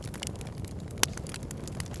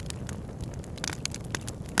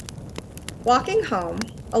Walking home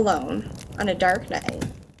alone on a dark night.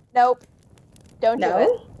 Nope. Don't do it.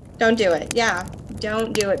 No, don't do it. Yeah,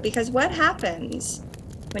 don't do it because what happens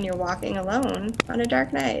when you're walking alone on a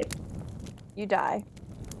dark night? You die.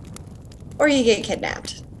 Or you get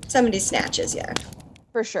kidnapped. Somebody snatches you.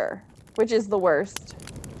 For sure. Which is the worst.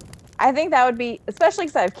 I think that would be, especially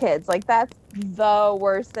because I have kids, like that's the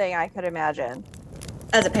worst thing I could imagine.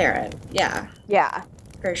 As a parent, yeah, Yeah.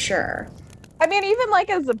 for sure. I mean, even like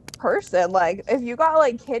as a person, like if you got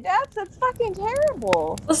like kidnapped, that's fucking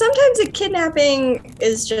terrible. Well, sometimes a kidnapping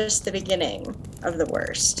is just the beginning of the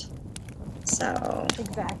worst. So,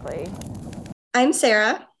 Exactly. I'm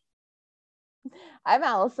Sarah, I'm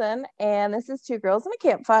Allison, and this is Two Girls and a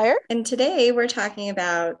Campfire. and today we're talking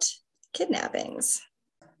about kidnappings.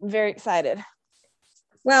 I'm very excited.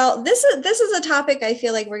 Well, this is a topic I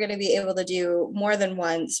feel like we're going to be able to do more than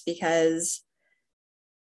once because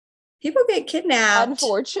people get kidnapped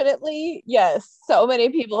Unfortunately, yes, so many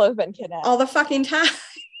people have been kidnapped. all the fucking time.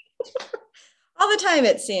 All the time,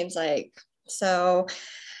 it seems like. So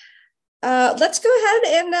let's go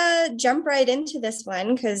ahead and jump right into this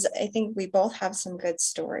one because I think we both have some good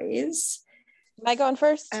stories. Am I going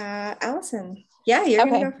first? Allison, yeah, you're Okay.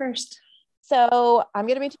 going to go first. So I'm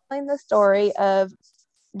going to be telling the story of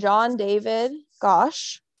John David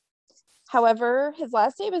Gosch. However, his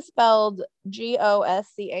last name is spelled Gosch,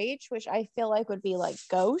 which I feel like would be like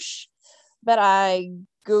gauche, but I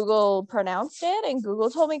Google pronounced it and Google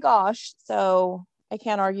told me Gosh, so I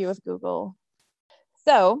can't argue with Google.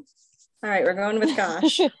 So, all right, we're going with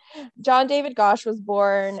Gosh. John David Gosch was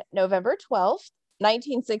born November 12th,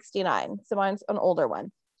 1969. So mine's an older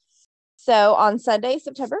one. So on Sunday,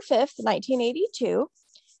 September 5th, 1982,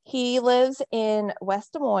 he lives in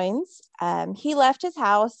West Des Moines. He left his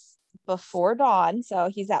house before dawn, so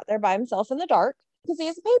he's out there by himself in the dark because he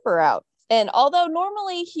has a paper out. And although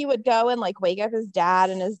normally he would go and like wake up his dad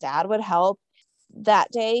and his dad would help,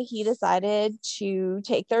 that day he decided to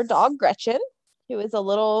take their dog Gretchen, who is a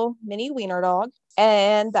little mini wiener dog,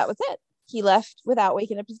 and that was it. He left without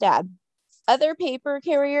waking up his dad. Other paper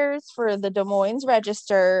carriers for the Des Moines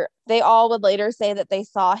Register, they all would later say that they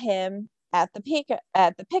saw him at the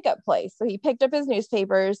pickup place. So he picked up his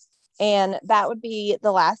newspapers, and that would be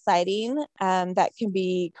the last sighting that can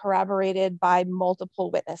be corroborated by multiple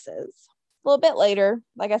witnesses. A little bit later,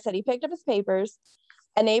 like I said, he picked up his papers.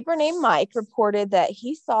 A neighbor named Mike reported that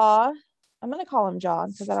he saw, I'm going to call him John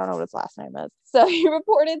because I don't know what his last name is. So he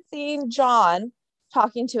reported seeing John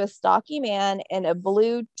talking to a stocky man in a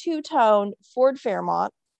blue two-tone Ford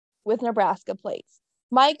Fairmont with Nebraska plates.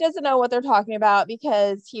 Mike doesn't know what they're talking about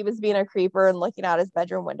because he was being a creeper and looking out his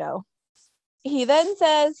bedroom window. He then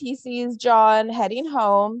says he sees John heading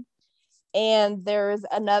home and there's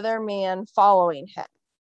another man following him.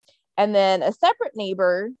 And then a separate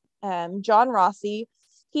neighbor, John Rossi,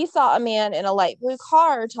 he saw a man in a light blue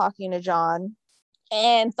car talking to John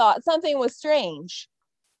and thought something was strange.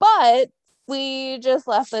 But we just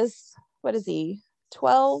left this, what is he,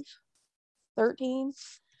 12, 13?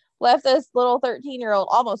 Left this little 13-year-old,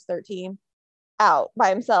 almost 13, out by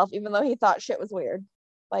himself, even though he thought shit was weird.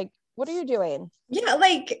 Like, what are you doing? Yeah,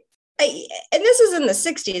 like, and this is in the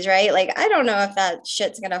 60s, right? Like, I don't know if that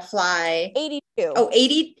shit's going to fly. 82. Oh,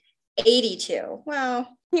 82. Well,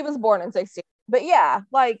 he was born in 60. But yeah,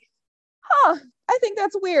 like, I think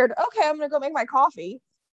that's weird. Okay, I'm going to go make my coffee.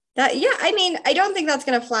 Yeah, I mean, I don't think that's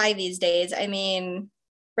going to fly these days. I mean,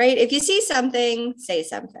 right? If you see something, say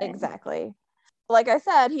something. Exactly. Like I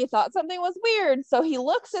said, he thought something was weird. So he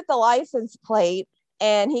looks at the license plate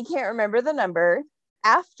and he can't remember the number.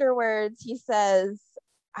 Afterwards, he says,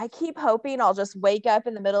 I keep hoping I'll just wake up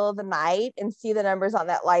in the middle of the night and see the numbers on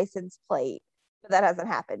that license plate. But that hasn't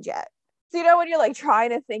happened yet. So, you know, when you're like trying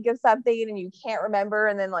to think of something and you can't remember,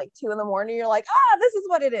 and then like 2 a.m, you're like, this is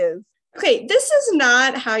what it is. Okay, this is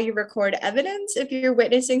not how you record evidence if you're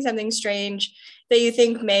witnessing something strange that you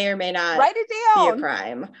think may or may not write it down. Be a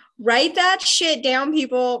crime. Write that shit down,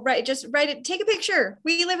 people. Just write it. Take a picture.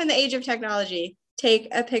 We live in the age of technology. Take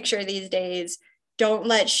a picture these days. Don't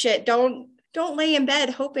let shit. Don't lay in bed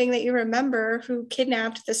hoping that you remember who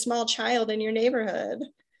kidnapped the small child in your neighborhood.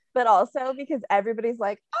 But also because everybody's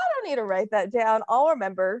like, I don't need to write that down. I'll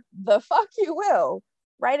remember. The fuck you will.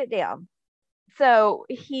 Write it down. So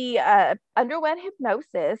he underwent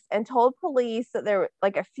hypnosis and told police that there were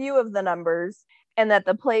like a few of the numbers and that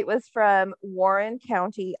the plate was from Warren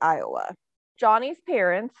County, Iowa. Johnny's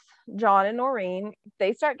parents, John and Noreen,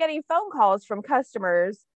 they start getting phone calls from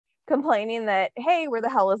customers complaining that, hey, where the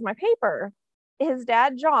hell is my paper? His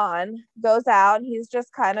dad, John, goes out and he's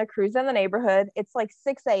just kind of cruising the neighborhood. It's like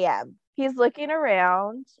 6 a.m. He's looking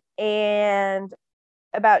around and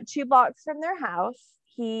About 2 blocks from their house,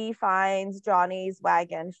 he finds Johnny's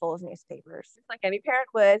wagon full of newspapers. Just like any parent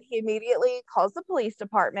would, he immediately calls the police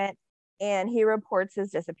department and he reports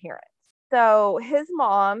his disappearance. So his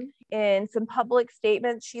mom, in some public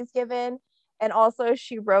statements she's given, and also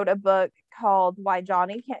she wrote a book called Why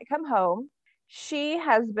Johnny Can't Come Home. She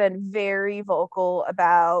has been very vocal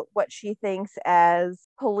about what she thinks as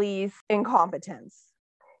police incompetence.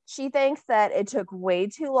 She thinks that it took way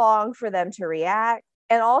too long for them to react.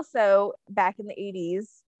 And also, back in the 80s,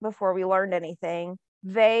 before we learned anything,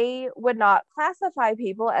 they would not classify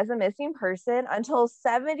people as a missing person until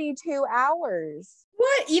 72 hours.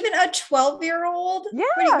 What? Even a 12-year-old? Yeah.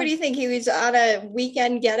 What do you think? He was on a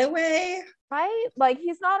weekend getaway? Right? Like,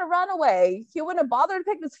 he's not a runaway. He wouldn't have bothered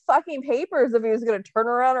to pick his fucking papers if he was going to turn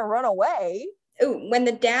around and run away. Ooh, when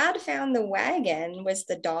the dad found the wagon, was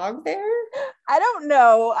the dog there? I don't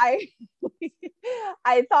know.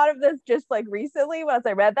 I thought of this just like recently once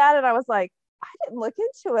I read that, and I was like, I didn't look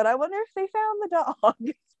into it. I wonder if they found the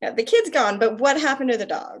dog. Yeah, the kid's gone, but what happened to the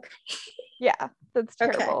dog? Yeah, that's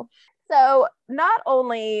terrible. Okay. So not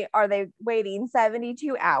only are they waiting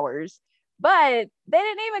 72 hours, but they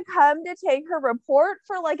didn't even come to take her report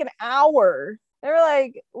for like an hour. They were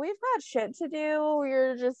like, we've got shit to do.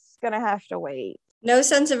 You're just going to have to wait. No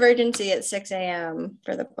sense of urgency at 6 a.m.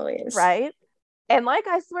 for the police. Right. And like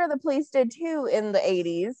I swear the police did too in the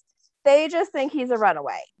 80s. They just think he's a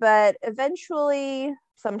runaway. But eventually,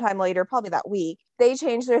 sometime later, probably that week, they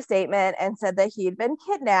changed their statement and said that he had been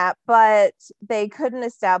kidnapped, but they couldn't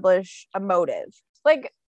establish a motive.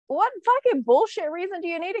 Like, what fucking bullshit reason do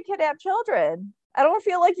you need to kidnap children? I don't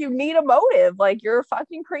feel like you need a motive. Like, you're a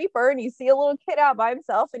fucking creeper and you see a little kid out by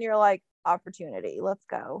himself and you're like, opportunity, let's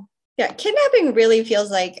go. Yeah, kidnapping really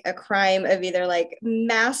feels like a crime of either like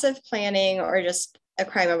massive planning or just a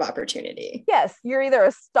crime of opportunity. Yes, you're either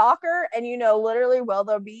a stalker and you know literally where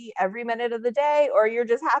they'll be every minute of the day, or you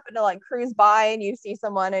just happen to like cruise by and you see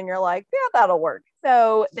someone and you're like, yeah, that'll work.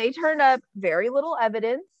 So they turned up very little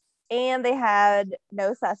evidence and they had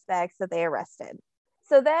no suspects that they arrested.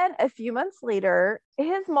 So then a few months later,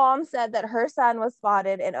 his mom said that her son was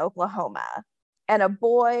spotted in Oklahoma. And a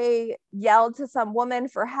boy yelled to some woman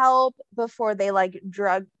for help before they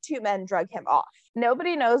two men drug him off.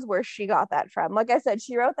 Nobody knows where she got that from. Like I said,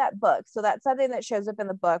 she wrote that book. So that's something that shows up in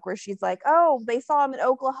the book where she's like, oh, they saw him in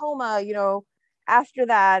Oklahoma, after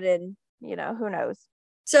that. And, who knows?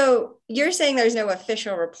 So you're saying there's no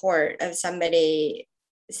official report of somebody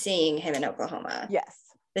seeing him in Oklahoma? Yes.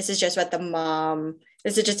 This is just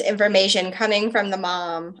this is just information coming from the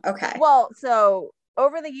mom. Okay. Well, so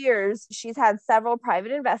over the years, she's had several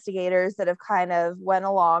private investigators that have kind of went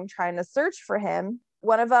along trying to search for him.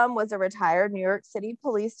 One of them was a retired New York City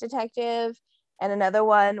police detective, and another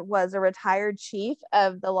one was a retired chief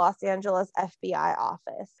of the Los Angeles FBI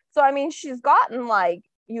office. So, I mean, she's gotten,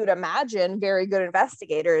 you'd imagine, very good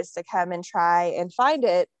investigators to come and try and find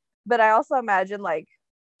it. But I also imagine,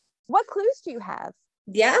 what clues do you have?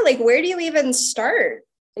 Yeah, where do you even start?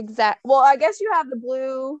 Well, I guess you have the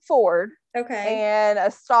blue Ford. Okay. And a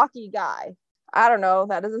stocky guy. I don't know.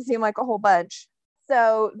 That doesn't seem like a whole bunch.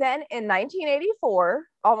 So then in 1984,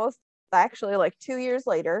 almost actually 2 years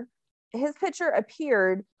later, his picture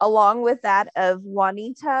appeared along with that of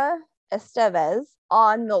Juanita Estevez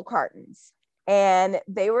on milk cartons. And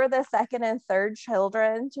they were the second and third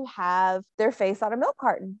children to have their face on a milk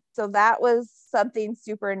carton. So that was something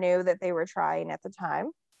super new that they were trying at the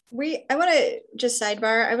time. I want to just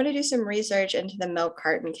sidebar. I want to do some research into the milk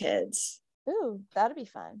carton kids. Ooh, that'd be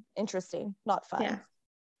fun. Interesting. Not fun.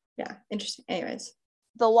 Yeah. Interesting. Anyways.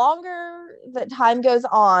 The longer that time goes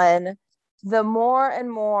on, the more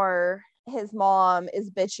and more his mom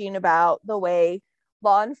is bitching about the way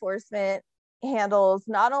law enforcement handles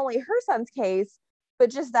not only her son's case, but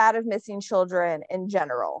just that of missing children in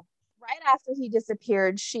general. Right after he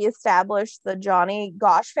disappeared, she established the Johnny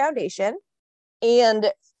Gosch Foundation.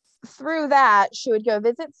 And through that, she would go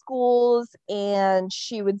visit schools and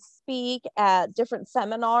she would speak at different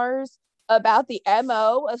seminars about the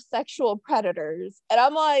MO of sexual predators. And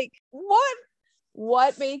I'm like,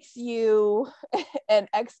 what makes you an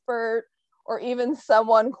expert or even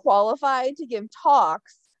someone qualified to give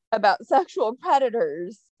talks about sexual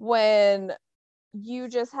predators when you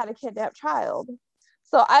just had a kidnapped child?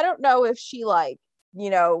 So I don't know if she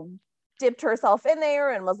dipped herself in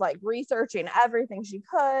there and was researching everything she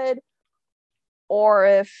could, or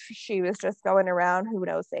if she was just going around, who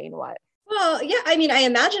knows, saying what. Well, yeah, I mean, I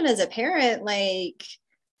imagine as a parent,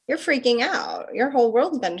 you're freaking out. Your whole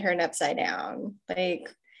world's been turned upside down.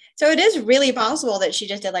 So it is really possible that she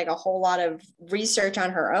just did a whole lot of research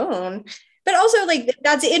on her own. But also, like,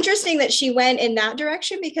 that's interesting that she went in that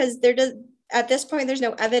direction because at this point, there's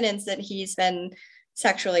no evidence that he's been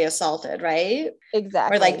sexually assaulted, right?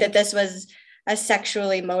 Exactly. Or like that this was a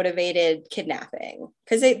sexually motivated kidnapping,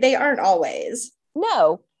 because they aren't always.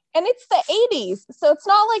 No. And it's the 80s. So it's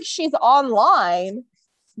not like she's online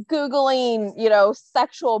Googling,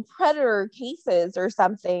 sexual predator cases or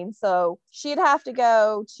something. So she'd have to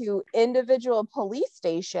go to individual police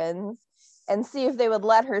stations and see if they would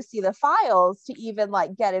let her see the files to even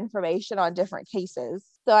like get information on different cases.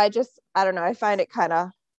 So I don't know. I find it kind of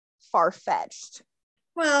far-fetched.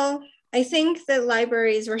 Well, I think that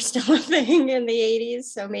libraries were still a thing in the 80s.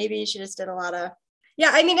 So maybe she just did a lot of, yeah,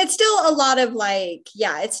 I mean, it's still a lot of like,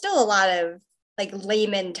 yeah, it's still a lot of like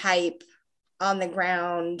layman type on the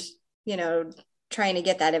ground, trying to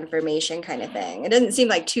get that information kind of thing. It doesn't seem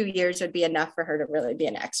like 2 years would be enough for her to really be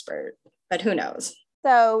an expert, but who knows?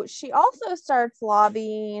 So she also starts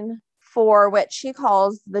lobbying for what she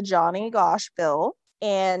calls the Johnny Gosch bill,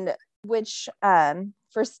 and which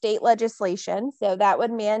for state legislation. So that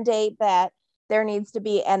would mandate that there needs to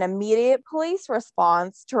be an immediate police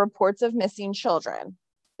response to reports of missing children.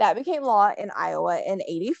 That became law in Iowa in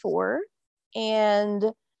 84.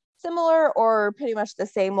 And similar or pretty much the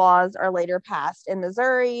same laws are later passed in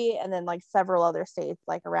Missouri and then like several other states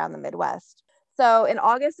like around the Midwest. So in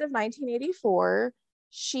August of 1984,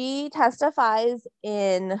 she testifies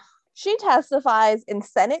in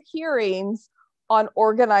Senate hearings on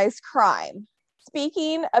organized crime,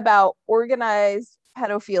 speaking about organized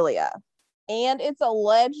pedophilia and its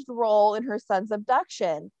alleged role in her son's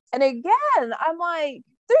abduction. And again, I'm like,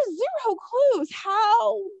 there's zero clues.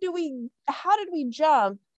 How did we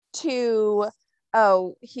jump to,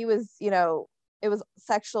 oh, he was, it was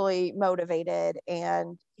sexually motivated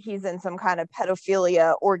and he's in some kind of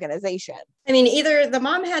pedophilia organization? I mean, either the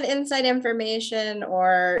mom had inside information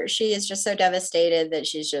or she is just so devastated that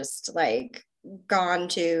she's just like gone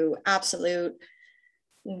to absolute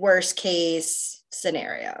worst case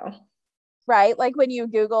scenario. Right? Like when you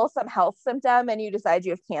Google some health symptom and you decide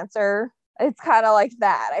you have cancer, it's kind of like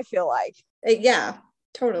that, I feel like. Yeah,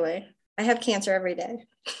 totally. I have cancer every day.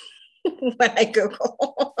 When I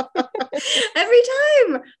Google every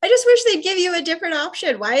time. I just wish they'd give you a different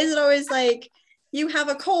option. Why is it always like you have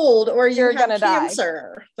a cold or you're have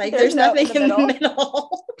cancer? Die. Like there's nothing in the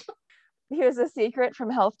middle. Here's a secret from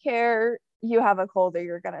healthcare. You have a cold or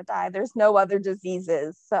you're going to die. There's no other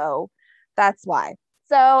diseases. So that's why.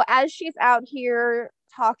 So as she's out here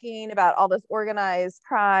talking about all this organized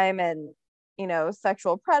crime and,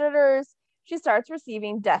 sexual predators, she starts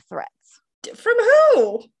receiving death threats. From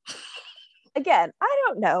who? Again, I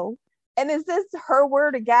don't know. And is this her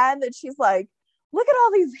word again that she's like, look at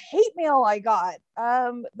all these hate mail I got.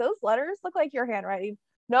 Those letters look like your handwriting.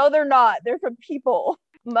 No, they're not. They're from people.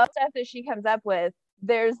 Most stuff that she comes up with,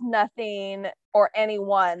 there's nothing or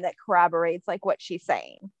anyone that corroborates like what she's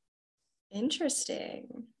saying. Interesting.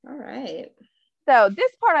 All right. So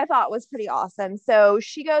this part I thought was pretty awesome. So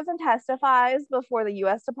she goes and testifies before the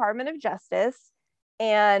U.S. Department of Justice,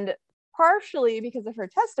 and partially because of her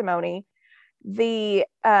testimony, the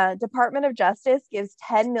Department of Justice gives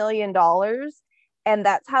 $10 million, and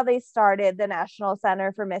that's how they started the National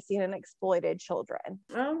Center for Missing and Exploited Children.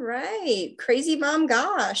 All right. Crazy mom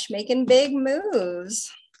Gosch, making big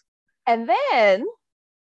moves. And then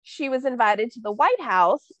she was invited to the White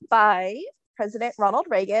House by President Ronald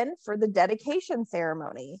Reagan for the dedication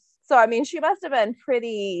ceremony. So, I mean, she must have been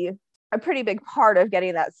a pretty big part of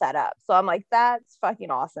getting that set up. So I'm like, that's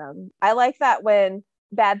fucking awesome. I like that when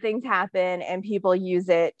bad things happen and people use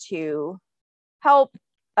it to help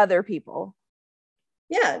other people.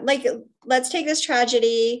 Yeah, like let's take this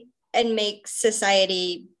tragedy and make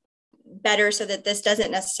society better so that this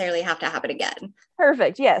doesn't necessarily have to happen again.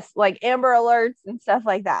 Perfect. Yes, like Amber Alerts and stuff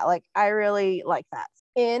like that. Like I really like that.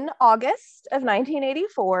 In August of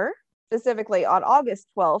 1984, specifically on August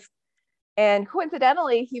 12th, and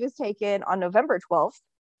coincidentally, he was taken on November 12th,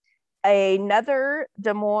 another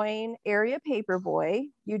Des Moines area paperboy,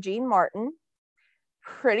 Eugene Martin,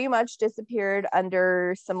 pretty much disappeared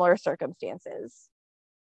under similar circumstances.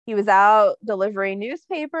 He was out delivering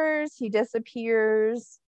newspapers. He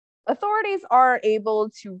disappears. Authorities aren't able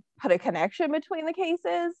to put a connection between the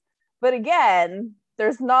cases. But again,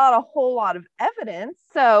 there's not a whole lot of evidence.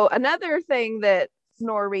 So another thing that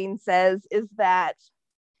Noreen says is that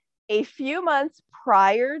a few months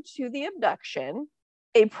prior to the abduction,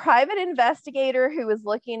 a private investigator who was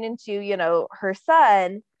looking into, her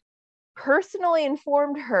son personally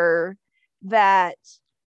informed her that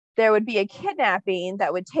there would be a kidnapping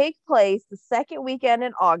that would take place the second weekend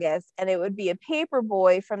in August, and it would be a paper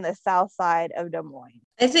boy from the south side of Des Moines.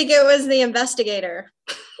 I think it was the investigator.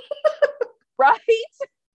 Right?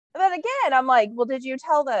 And then again, I'm like, well, did you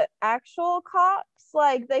tell the actual cops?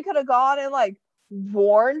 Like, they could have gone and like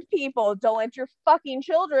warned people, don't let your fucking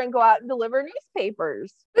children go out and deliver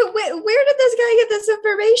newspapers. But where did this guy get this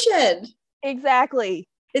information? Exactly.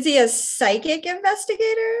 Is he a psychic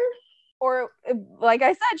investigator? Or like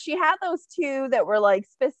I said, she had those two that were like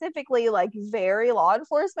specifically like very law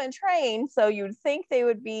enforcement trained. So you'd think they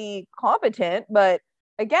would be competent. But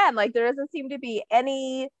again, like there doesn't seem to be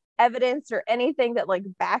any evidence or anything that like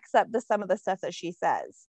backs up some of the stuff that she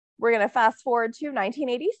says. We're going to fast forward to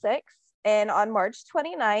 1986. And on March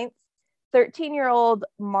 29th, 13-year-old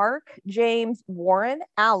Mark James Warren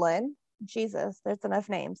Allen, Jesus, there's enough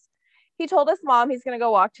names. He told his mom he's going to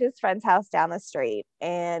go walk to his friend's house down the street,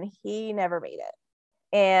 and he never made it.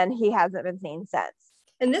 And he hasn't been seen since.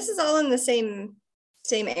 And this is all in the same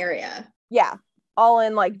area. Yeah, all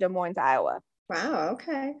in like Des Moines, Iowa. Wow,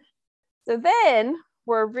 okay. So then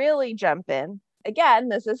we're really jumping. Again,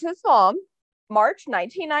 this is his mom. March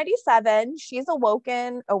 1997, she's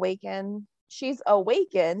awakened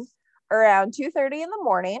around 2:30 in the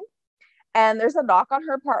morning, and there's a knock on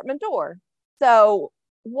her apartment door. So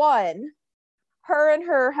one, her and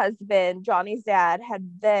her husband, Johnny's dad,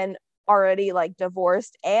 had then already like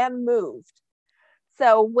divorced and moved.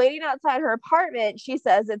 So waiting outside her apartment, she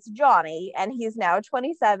says it's Johnny, and he's now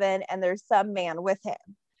 27, and there's some man with him.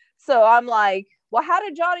 So I'm like, well, how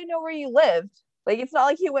did Johnny know where you lived? Like, it's not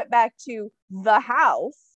like he went back to the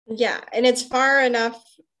house. Yeah, and it's far enough.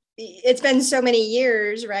 It's been so many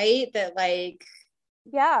years, right? That like,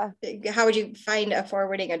 yeah. How would you find a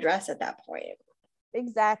forwarding address at that point?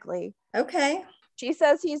 Exactly. Okay. She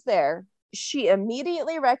says he's there. She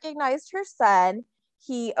immediately recognized her son.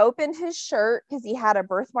 He opened his shirt because he had a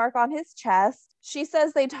birthmark on his chest. She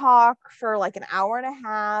says they talk for like an hour and a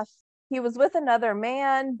half. He was with another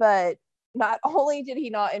man, but not only did he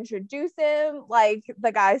not introduce him, like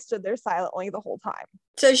the guy stood there silently the whole time.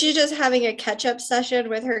 So she's just having a catch-up session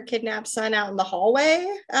with her kidnapped son out in the hallway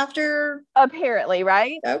after? Apparently,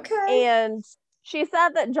 right? Okay. And she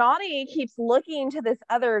said that Johnny keeps looking to this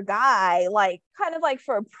other guy, like kind of like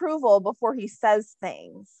for approval before he says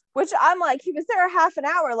things, which I'm like, he was there a half an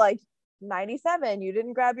hour, like 97, you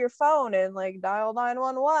didn't grab your phone and like dial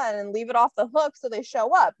 911 and leave it off the hook so they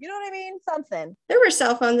show up. You know what I mean? Something. There were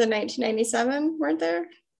cell phones in 1997, weren't there?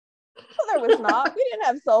 Well, there was not. We didn't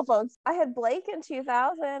have cell phones. I had Blake in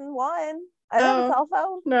 2001. I don't have a cell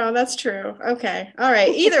phone. No, that's true. Okay. All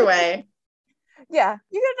right. Either way. Yeah,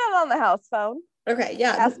 you could have done it on the house phone. Okay,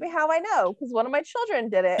 yeah. Ask me how I know, because one of my children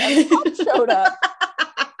did it and the cops showed up.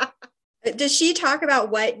 Does she talk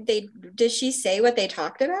about did she say what they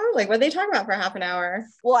talked about? Like what they talk about for half an hour?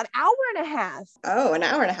 Well, an hour and a half. Oh, an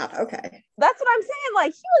hour and a half. Okay. That's what I'm saying.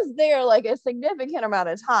 Like he was there like a significant amount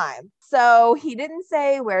of time. So he didn't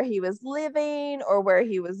say where he was living or where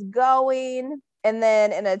he was going. And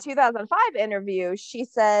then in a 2005 interview, she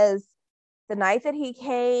says the night that he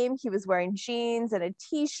came, he was wearing jeans and a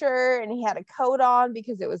t-shirt and he had a coat on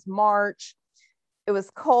because it was March. It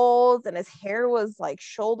was cold and his hair was like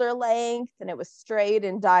shoulder length and it was straight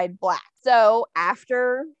and dyed black. So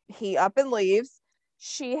after he up and leaves,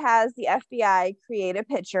 she has the FBI create a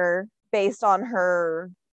picture based on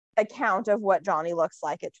her account of what Johnny looks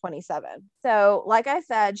like at 27. So like I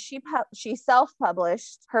said, she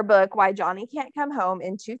self-published her book, Why Johnny Can't Come Home,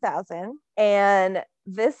 in 2000. And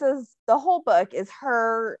the whole book is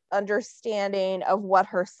her understanding of what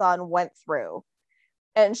her son went through.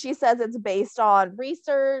 And she says it's based on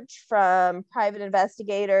research from private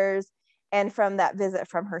investigators and from that visit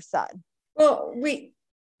from her son. Well,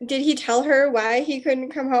 did he tell her why he couldn't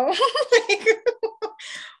come home? Like,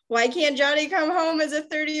 why can't Johnny come home as a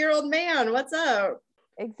 30-year-old man? What's up?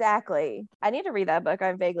 Exactly. I need to read that book.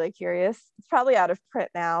 I'm vaguely curious. It's probably out of print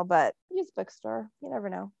now, but use bookstore. You never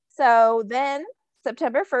know. So then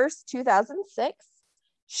September 1st, 2006,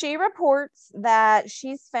 she reports that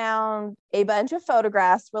she's found a bunch of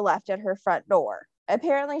photographs were left at her front door.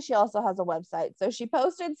 Apparently, she also has a website. So she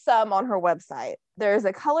posted some on her website. There's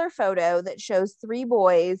a color photo that shows 3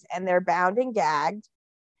 boys and they're bound and gagged.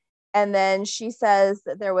 And then she says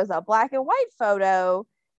that there was a black and white photo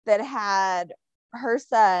that had her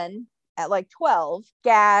son at like 12,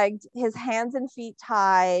 gagged, his hands and feet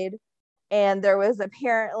tied. And there was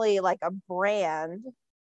apparently like a brand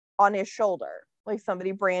on his shoulder. Like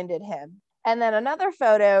somebody branded him. And then another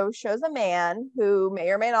photo shows a man who may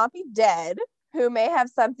or may not be dead, who may have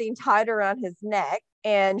something tied around his neck.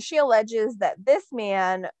 And she alleges that this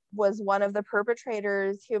man was one of the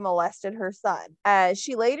perpetrators who molested her son.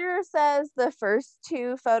 She later says the first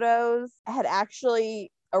two photos had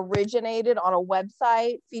actually originated on a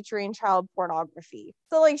website featuring child pornography.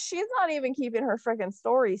 So like she's not even keeping her freaking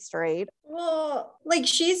story straight. Well, like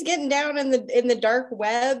she's getting down in the dark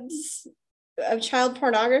webs of child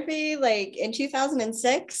pornography like in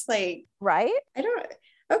 2006, like, right?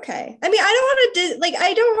 Okay. I mean,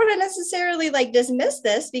 I don't want to necessarily like dismiss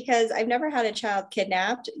this because I've never had a child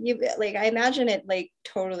kidnapped. I imagine it like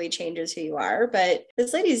totally changes who you are, but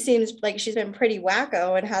this lady seems like she's been pretty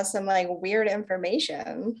wacko and has some like weird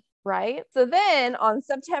information. Right. So then on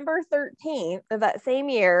September 13th of that same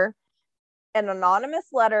year, an anonymous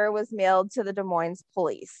letter was mailed to the Des Moines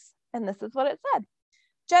police. And this is what it said.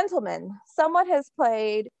 Gentlemen, someone has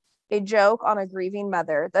played a joke on a grieving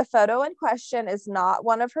mother. The photo in question is not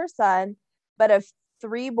one of her son, but of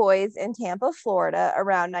 3 boys in Tampa, Florida,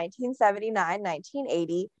 around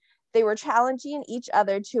 1979-1980. They were challenging each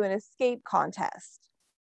other to an escape contest.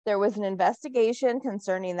 There was an investigation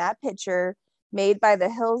concerning that picture made by the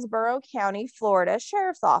Hillsborough County, Florida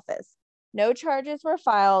Sheriff's Office. No charges were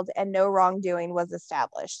filed and no wrongdoing was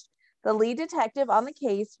established. The lead detective on the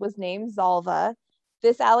case was named Zalva.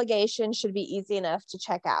 This allegation should be easy enough to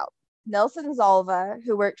check out. Nelson Zalva,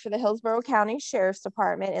 who worked for the Hillsborough County Sheriff's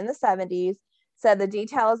Department in the 70s, said the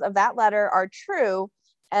details of that letter are true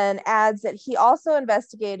and adds that he also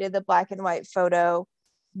investigated the black and white photo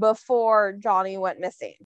before Johnny went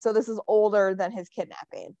missing. So this is older than his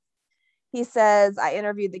kidnapping. He says, I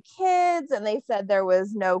interviewed the kids and they said there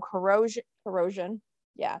was no coercion.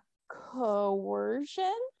 Yeah.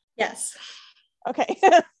 Coercion? Yes. Okay.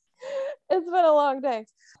 It's been a long day.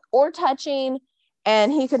 Or touching,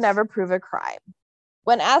 and he could never prove a crime.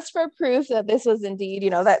 When asked for proof that this was indeed,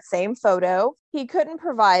 that same photo, he couldn't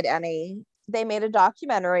provide any. They made a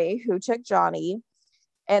documentary, Who Took Johnny?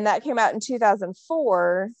 And that came out in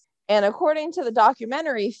 2004. And according to the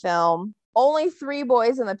documentary film, only 3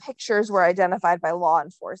 boys in the pictures were identified by law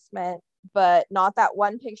enforcement, but not that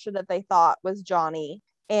one picture that they thought was Johnny.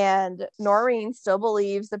 And Noreen still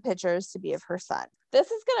believes the pictures to be of her son. This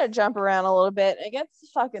is going to jump around a little bit. It gets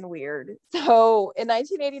fucking weird. So in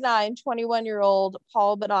 1989, 21-year-old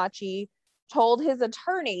Paul Bonacci told his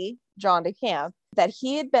attorney, John DeCamp, that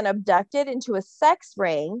he had been abducted into a sex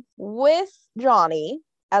ring with Johnny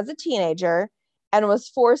as a teenager and was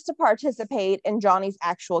forced to participate in Johnny's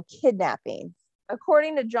actual kidnapping.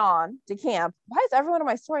 According to John DeCamp, why is everyone in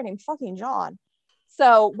my story named fucking John?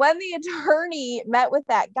 So when the attorney met with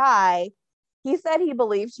that guy, he said he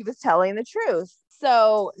believed he was telling the truth.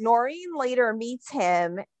 So Noreen later meets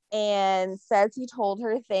him and says he told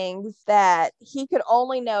her things that he could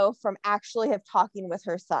only know from actually have talking with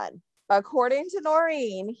her son. According to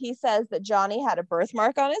Noreen, he says that Johnny had a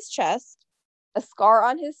birthmark on his chest, a scar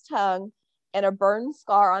on his tongue, and a burn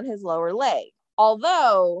scar on his lower leg.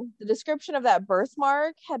 Although the description of that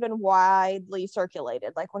birthmark had been widely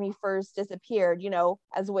circulated, like when he first disappeared,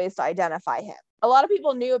 as ways to identify him. A lot of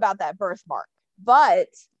people knew about that birthmark, but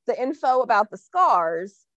the info about the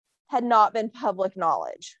scars had not been public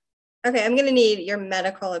knowledge. Okay, I'm going to need your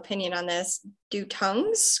medical opinion on this. Do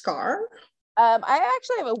tongues scar? I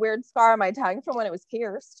actually have a weird scar on my tongue from when it was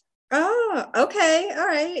pierced. Oh, okay. All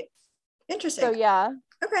right. Interesting. So, yeah.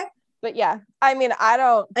 Okay. But yeah, I mean,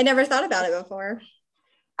 I never thought about it before.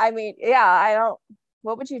 I mean, yeah,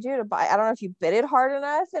 what would you do to buy? I don't know if you bit it hard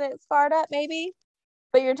enough and it scarred up maybe,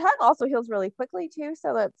 but your tongue also heals really quickly too.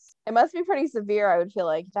 So it must be pretty severe, I would feel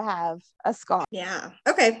like, to have a scar. Yeah.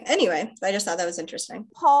 Okay. Anyway, I just thought that was interesting.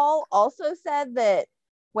 Paul also said that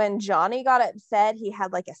when Johnny got upset, he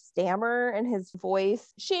had like a stammer in his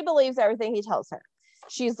voice. She believes everything he tells her.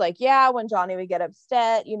 She's like, yeah, when Johnny would get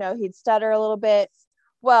upset, he'd stutter a little bit.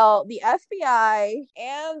 Well, the FBI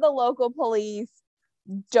and the local police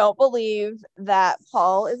don't believe that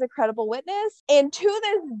Paul is a credible witness, and to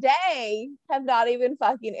this day have not even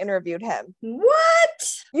fucking interviewed him.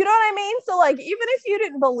 What? You know what I mean? So like, even if you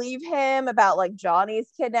didn't believe him about like Johnny's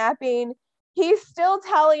kidnapping, he's still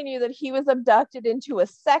telling you that he was abducted into a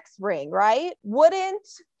sex ring, right? Wouldn't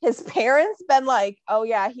his parents been like, oh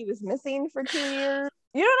yeah, he was missing for 2 years?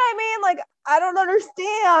 You know what I mean? Like, I don't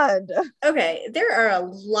understand. Okay, there are a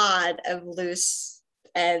lot of loose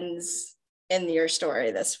ends in your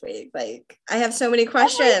story this week. Like, I have so many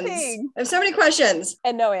questions. Everything. I have so many questions.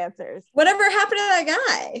 And no answers. Whatever happened to that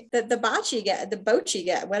guy? The Bochy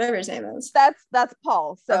guy, whatever his name is. That's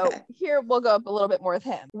Paul. So okay. Here we'll go up a little bit more with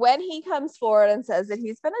him. When he comes forward and says that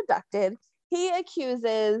he's been abducted, he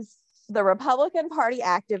accuses the Republican Party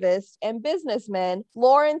activist and businessman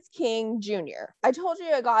Lawrence King Jr. I told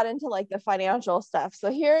you I got into like the financial stuff.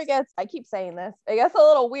 So here it gets, I keep saying this, it gets a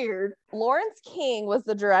little weird. Lawrence King was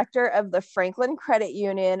the director of the Franklin Credit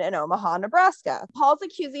Union in Omaha, Nebraska. Paul's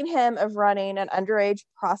accusing him of running an underage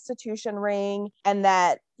prostitution ring and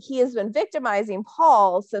that he has been victimizing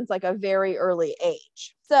Paul since like a very early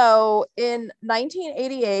age. So in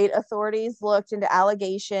 1988, authorities looked into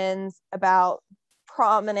allegations about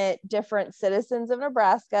prominent different citizens of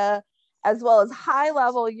Nebraska, as well as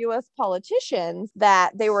high-level U.S. politicians,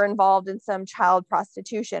 that they were involved in some child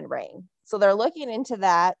prostitution ring. So they're looking into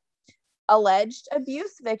that. Alleged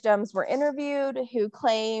abuse victims were interviewed who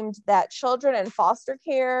claimed that children in foster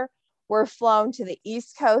care were flown to the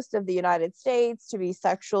East Coast of the United States to be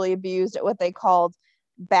sexually abused at what they called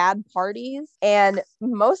bad parties. And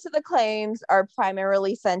most of the claims are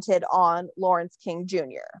primarily centered on Lawrence King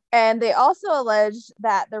Jr. And they also alleged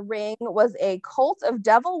that the ring was a cult of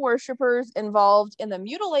devil worshippers involved in the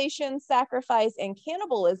mutilation, sacrifice, and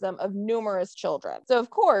cannibalism of numerous children. So,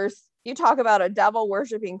 of course, you talk about a devil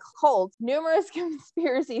worshiping cult, numerous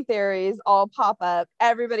conspiracy theories all pop up.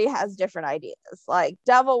 Everybody has different ideas, like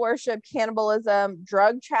devil worship, cannibalism,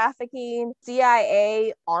 drug trafficking,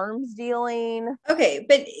 CIA, arms dealing. Okay,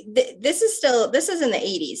 but this is in the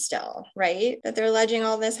 80s still, right? That they're alleging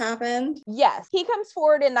all this happened? Yes, he comes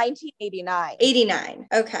forward in 1989. 89.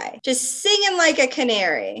 Okay. Just singing like a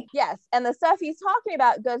canary. Yes, and the stuff he's talking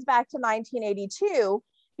about goes back to 1982.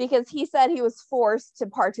 Because he said he was forced to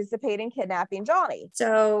participate in kidnapping Johnny.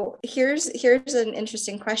 So here's an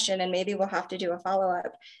interesting question, and maybe we'll have to do a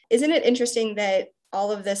follow-up. Isn't it interesting that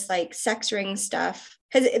all of this like sex ring stuff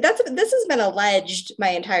this has been alleged my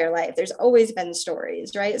entire life? There's always been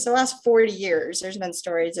stories, right? So the last 40 years, there's been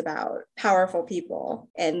stories about powerful people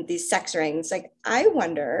and these sex rings. Like, I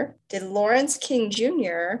wonder, did Lawrence King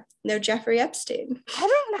Jr. know Jeffrey Epstein?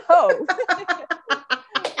 I don't know.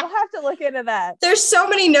 Have to look into that. There's so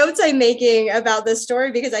many notes I'm making about this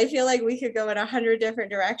story because I feel like we could go in 100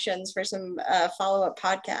 different directions for some follow-up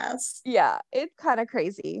podcasts. Yeah, it's kind of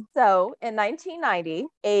crazy. So in 1990,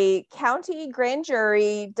 a county grand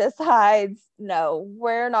jury decides, no,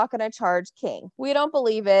 we're not going to charge King. We don't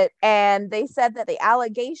believe it. And they said that the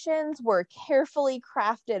allegations were carefully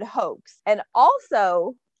crafted hoax. And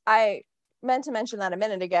also, I meant to mention that a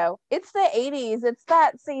minute ago. It's the 80s. It's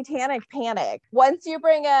that satanic panic. Once you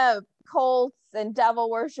bring up cults and devil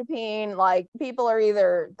worshiping, like, people are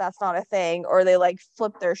either that's not a thing or they like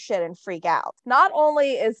flip their shit and freak out. Not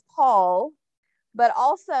only is Paul, but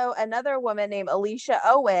also another woman named Alicia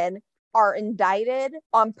Owen are indicted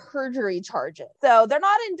on perjury charges. So they're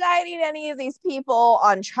not indicting any of these people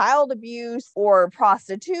on child abuse or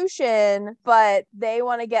prostitution, but they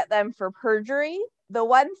want to get them for perjury. The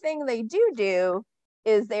one thing they do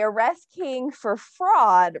is they arrest King for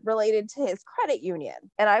fraud related to his credit union.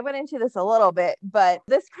 And I went into this a little bit, but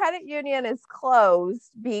this credit union is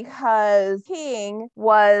closed because King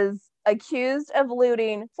was accused of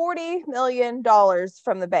looting $40 million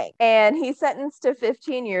from the bank, and he's sentenced to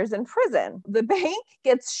 15 years in prison. The bank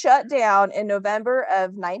gets shut down in November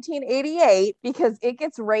of 1988 because it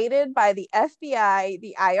gets raided by the FBI,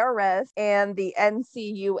 the IRS, and the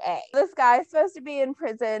NCUA. This guy's supposed to be in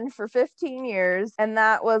prison for 15 years, and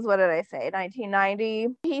that was, what did I say, 1990?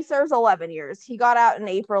 He serves 11 years. He got out in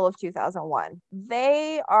April of 2001.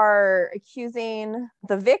 They are accusing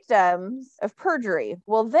the victims of perjury.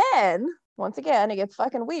 Well, then, once again, it gets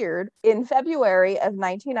fucking weird. In February of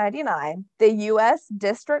 1999, the U.S.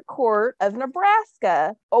 District Court of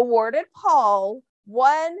Nebraska awarded Paul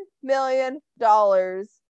 $1 million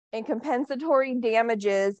in compensatory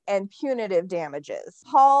damages and punitive damages.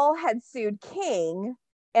 Paul had sued King,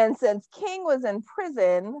 and since King was in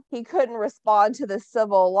prison, he couldn't respond to the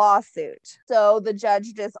civil lawsuit. So the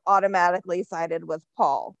judge just automatically sided with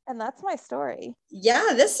Paul. And that's my story.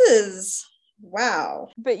 Yeah, this is... wow.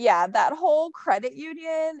 But yeah, that whole credit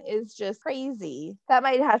union is just crazy. That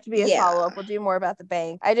might have to be a follow-up. We'll do more about the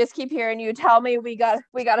bank. I just keep hearing you tell me we got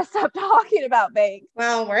to stop talking about banks.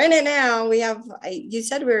 Well, we're in it now. We have, you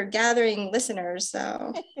said we were gathering listeners,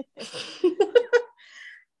 so.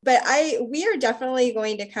 But we are definitely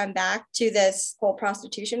going to come back to this whole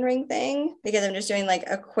prostitution ring thing, because I'm just doing like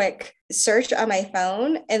a quick search on my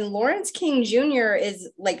phone, and Lawrence King Jr. is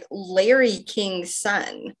like Larry King's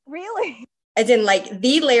son. Really? as in like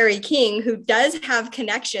the Larry King, who does have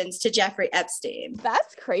connections to Jeffrey Epstein.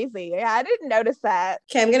 That's crazy. Yeah, I didn't notice that.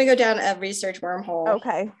 Okay, I'm gonna go down a research wormhole.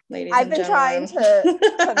 Okay. Ladies I've and been gentlemen. trying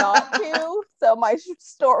to not to, so my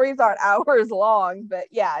stories aren't hours long, but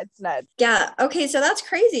yeah, it's nuts. Yeah. Okay, so that's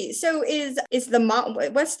crazy. So is the mom,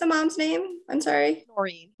 what's the mom's name? I'm sorry.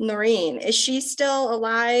 Noreen. Noreen. Is she still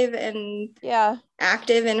alive and Yeah.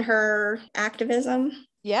 active in her activism?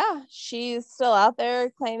 Yeah, she's still out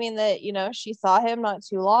there claiming that, you know, she saw him not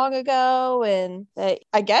too long ago and that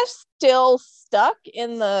I guess still stuck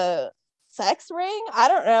in the sex ring. I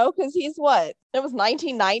don't know, because he's what? It was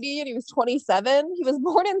 1990 and he was 27. He was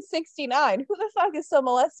born in 69. Who the fuck is still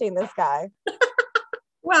molesting this guy?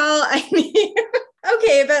 Well, I mean,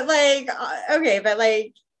 okay, but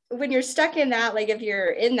like when you're stuck in that, like if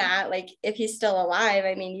you're in that, like if he's still alive,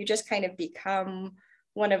 I mean, you just kind of become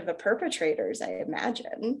one of the perpetrators, I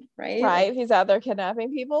imagine, right? Right. Like, If he's out there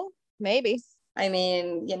kidnapping people, maybe. I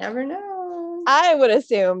mean, you never know. I would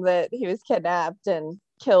assume that he was kidnapped and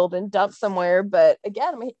killed and dumped somewhere. But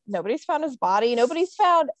again, I mean, nobody's found his body. Nobody's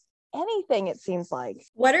found anything, it seems like.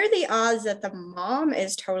 What are the odds that the mom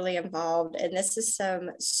is totally involved and this is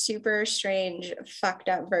some super strange, fucked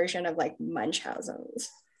up version of like Munchausen's?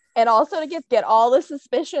 And also to get all the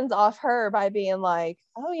suspicions off her by being like,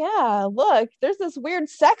 oh yeah, look, there's this weird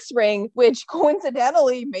sex ring, which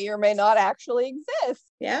coincidentally may or may not actually exist.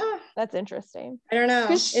 Yeah. That's interesting. I don't know.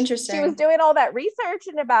 Interesting. She was doing all that research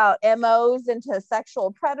and about MOs into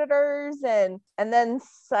sexual predators and then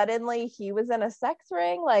suddenly he was in a sex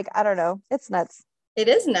ring. Like, I don't know. It's nuts. It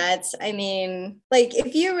is nuts. I mean, like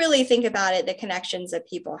if you really think about it, the connections that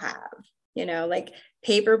people have, you know, like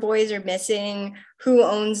paper boys are missing. Who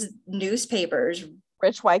owns newspapers?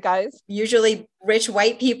 Rich white guys. Usually rich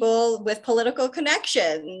white people with political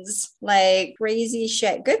connections. Like crazy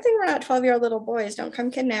shit. Good thing we're not 12-year-old little boys. Don't come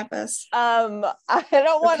kidnap us. I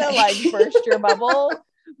don't want to like burst your bubble,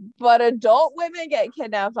 but adult women get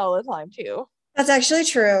kidnapped all the time too. That's actually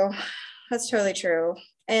true. That's totally true.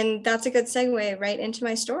 And that's a good segue right into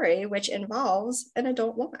my story, which involves an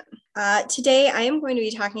adult woman. Today, I am going to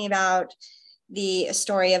be talking about the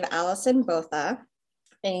story of Alison Botha.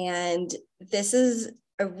 And this is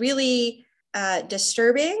a really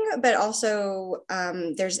disturbing, but also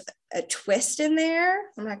there's a twist in there.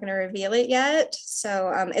 I'm not going to reveal it yet. So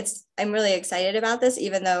I'm really excited about this,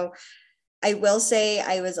 even though I will say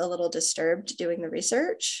I was a little disturbed doing the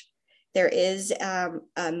research. There is a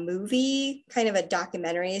movie, kind of a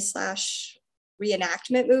documentary /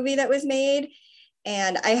 reenactment movie that was made.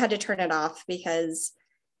 And I had to turn it off because...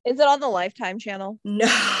 Is it on the Lifetime channel?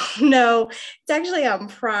 No, it's actually on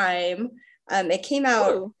Prime. It came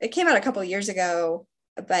out a couple years ago,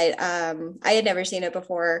 but I had never seen it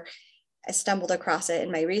before. I stumbled across it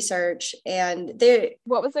in my research, and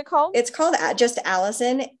what was it called? It's called just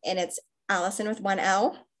Alison, and it's Alison with one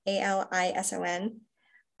L, Alison.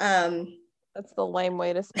 That's the lame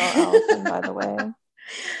way to spell Alison, by the way.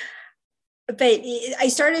 But I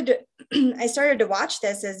started to watch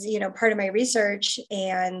this as, you know, part of my research,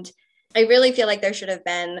 and I really feel like there should have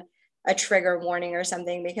been a trigger warning or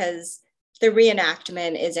something because the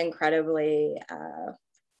reenactment is incredibly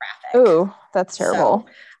graphic. Ooh, that's terrible.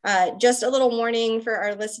 So, just a little warning for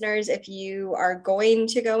our listeners: if you are going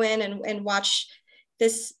to go in and watch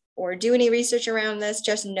this or do any research around this,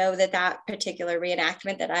 just know that particular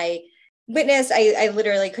reenactment that I witnessed, I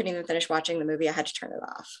literally couldn't even finish watching the movie. I had to turn it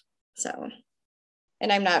off. So,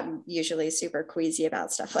 and I'm not usually super queasy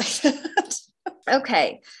about stuff like that.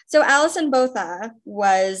 Okay, so Alison Botha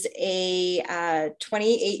was a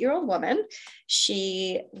 28-year-old woman.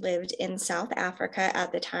 She lived in South Africa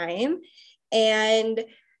at the time, and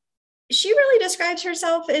she really describes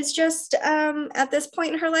herself as just, at this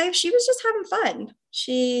point in her life, she was just having fun.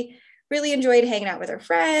 She really enjoyed hanging out with her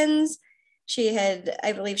friends.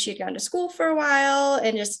 I believe she'd gone to school for a while,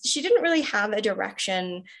 and she didn't really have a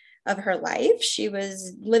direction of her life. She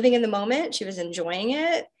was living in the moment. She was enjoying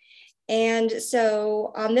it. And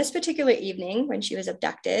so on this particular evening when she was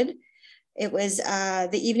abducted, it was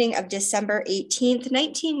the evening of December 18th,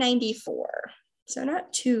 1994. So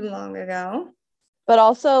not too long ago. But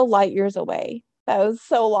also light years away. That was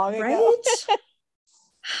so long ago. Right?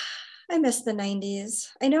 I miss the 90s.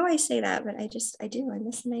 I know I say that, but I do. I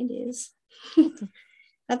miss the 90s.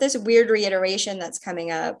 Not this weird reiteration that's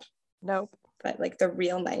coming up. Nope. But like the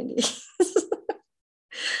real 90s.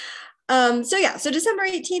 So December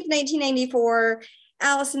 18th, 1994,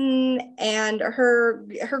 Alison and her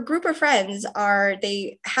group of friends are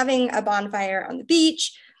having a bonfire on the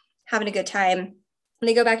beach, having a good time. And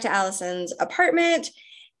they go back to Alison's apartment,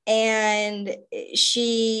 and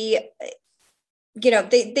she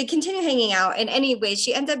they continue hanging out. And anyways,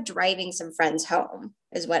 she ends up driving some friends home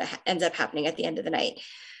is what ends up happening at the end of the night.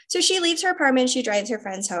 So she leaves her apartment, she drives her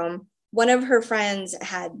friends home. One of her friends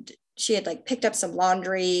she had like picked up some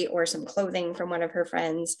laundry or some clothing from one of her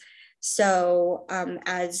friends. So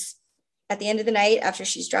as at the end of the night, after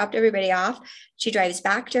she's dropped everybody off, she drives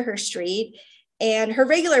back to her street and her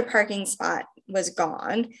regular parking spot was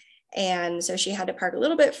gone. And so she had to park a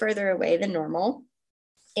little bit further away than normal.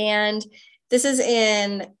 And this is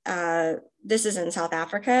in South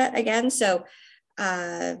Africa again. So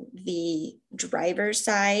the driver's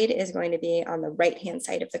side is going to be on the right-hand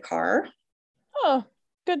side of the car. Oh,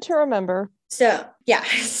 good to remember. So yeah,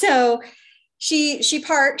 so she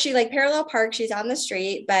parked, she like parallel parked, she's on the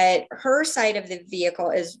street, but her side of the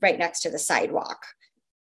vehicle is right next to the sidewalk.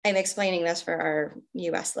 I'm explaining this for our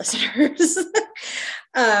US listeners.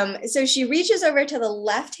 So she reaches over to the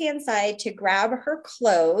left-hand side to grab her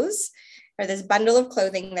clothes, or this bundle of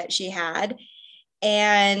clothing that she had,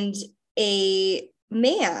 and a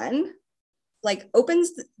man like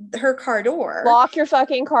opens her car door. Lock your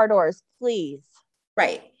fucking car doors, please.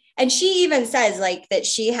 Right. And she even says like that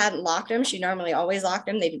she hadn't locked them. She normally always locked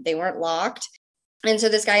them. They weren't locked. And so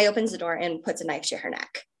this guy opens the door and puts a knife to her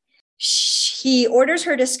neck. He orders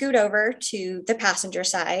her to scoot over to the passenger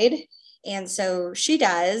side. And so she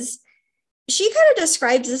does. She kind of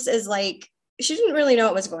describes this as like, she didn't really know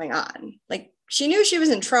what was going on. Like she knew she was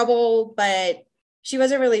in trouble, but she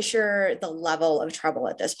wasn't really sure the level of trouble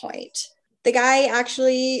at this point. The guy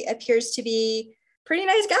actually appears to be a pretty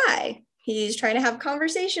nice guy. He's trying to have a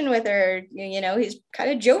conversation with her. He's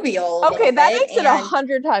kind of jovial. Okay, that makes it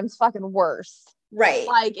 100 times fucking worse. Right.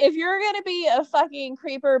 Like, if you're going to be a fucking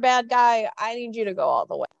creeper bad guy, I need you to go all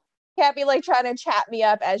the way. You can't be like trying to chat me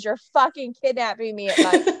up as you're fucking kidnapping me at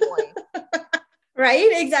knife point.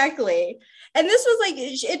 Right, exactly. And this was like,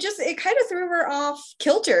 it kind of threw her off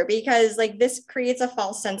kilter because like this creates a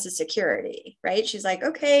false sense of security, right? She's like,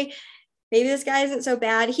 okay, maybe this guy isn't so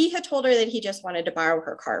bad. He had told her that he just wanted to borrow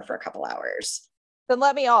her car for a couple hours. Then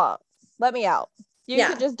let me out. You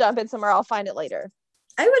could just dump it somewhere. I'll find it later.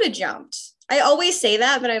 I would have jumped. I always say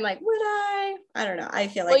that, but I'm like, would I? I don't know. I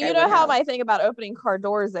feel like, well, you know how my thing about opening car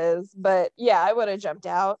doors is, but yeah, I would have jumped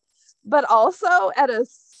out. But also at a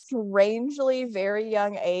strangely very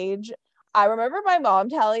young age, I remember my mom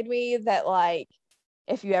telling me that like,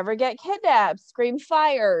 if you ever get kidnapped, scream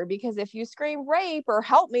fire, because if you scream rape or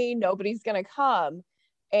help me, nobody's going to come.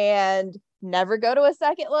 And never go to a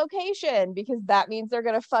second location because that means they're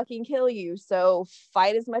going to fucking kill you. So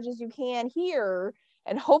fight as much as you can here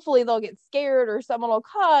and hopefully they'll get scared or someone will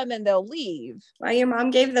come and they'll leave. Well, your mom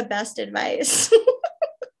gave the best advice.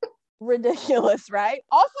 Ridiculous, right?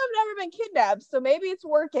 Also, I've never been kidnapped, so maybe it's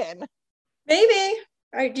working. Maybe.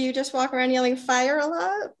 Or do you just walk around yelling fire a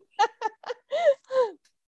lot?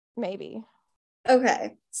 Maybe.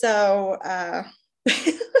 Okay, so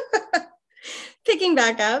picking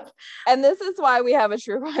back up. And this is why we have a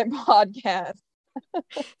true crime podcast.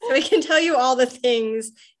 So we can tell you all the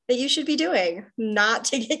things that you should be doing not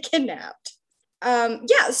to get kidnapped.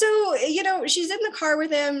 So, she's in the car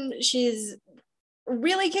with him. She's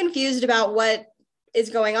really confused about what is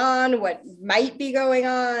going on, what might be going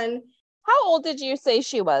on. How old did you say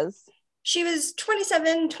she was? She was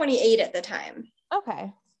 27, 28 at the time.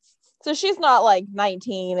 Okay. So she's not like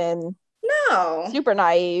 19 and super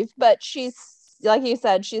naive, but she's, like you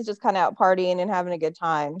said, she's just kind of out partying and having a good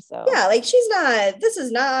time. So yeah, like this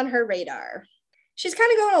is not on her radar. She's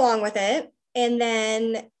kind of going along with it. And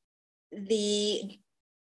then the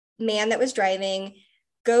man that was driving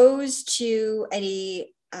goes to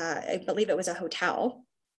I believe it was a hotel,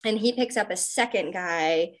 and he picks up a second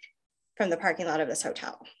guy from the parking lot of this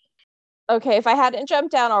hotel. Okay, if I hadn't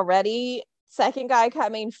jumped down already, second guy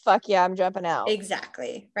coming, fuck yeah, I'm jumping out.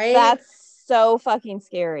 Exactly, right? That's so fucking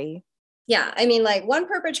scary. Yeah, I mean, like one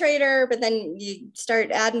perpetrator, but then you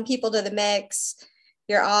start adding people to the mix,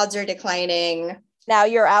 your odds are declining. Now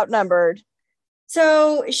you're outnumbered.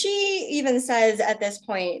 So she even says at this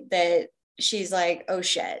point that she's like, oh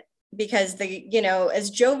shit, because as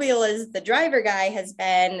jovial as the driver guy has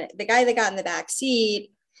been, the guy that got in the back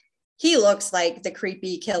seat, he looks like the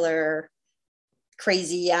creepy killer,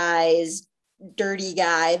 crazy eyes, dirty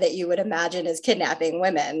guy that you would imagine is kidnapping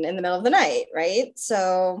women in the middle of the night, right?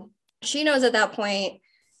 So she knows at that point,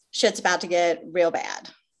 shit's about to get real bad.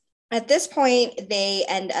 At this point, they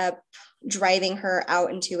end up driving her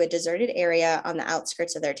out into a deserted area on the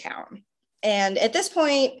outskirts of their town. And at this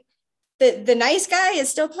point, the nice guy is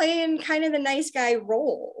still playing kind of the nice guy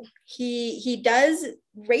role. He does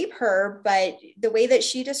rape her, but the way that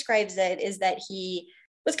she describes it is that he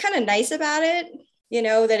was kind of nice about it. you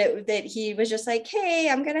know, that he was just like, hey,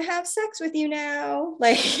 I'm gonna have sex with you now,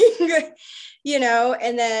 like, you know,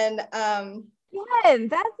 and then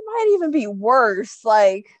that might even be worse.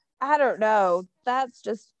 Like, I don't know. That's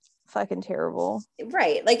just fucking terrible.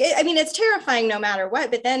 Right. Like, I mean, it's terrifying no matter what,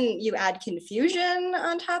 but then you add confusion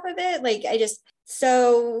on top of it. Like,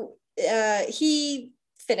 so he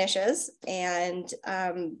finishes, and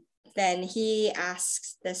then he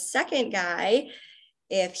asks the second guy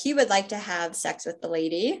if he would like to have sex with the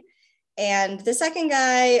lady. And the second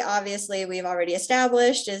guy, obviously, we've already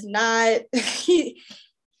established, is not,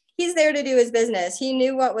 he's there to do his business. He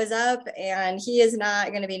knew what was up, and he is not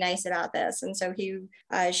going to be nice about this. And so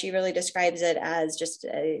she really describes it as just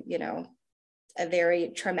a, you know, a very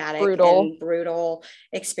traumatic and brutal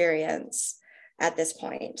experience at this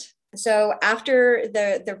point. So after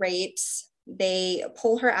the rapes, they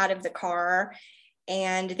pull her out of the car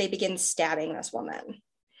and they begin stabbing this woman.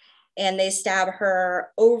 And they stab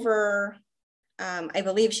her over, I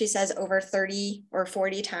believe she says over 30 or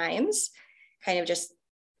 40 times, kind of just,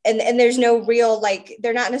 and there's no real, like,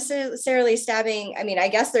 they're not necessarily stabbing. I mean, I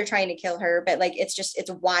guess they're trying to kill her, but like, it's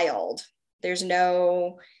wild. There's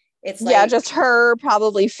no, it's like, yeah, just her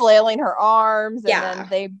probably flailing her arms, and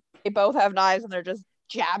then they both have knives and they're just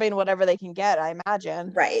jabbing whatever they can get, I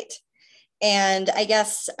imagine. Right. And I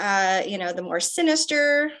guess, you know, the more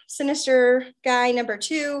sinister guy, number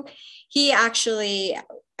 2, he actually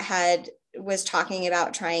was talking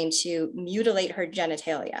about trying to mutilate her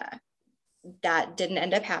genitalia. That didn't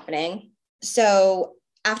end up happening. So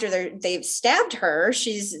after they've stabbed her,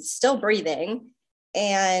 she's still breathing.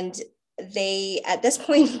 And they, at this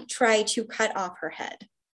point, try to cut off her head.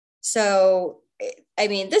 So I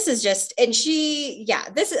mean, this is just, and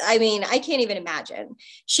I mean, I can't even imagine.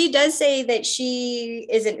 She does say that she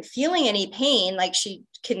isn't feeling any pain. Like, she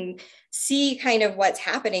can see kind of what's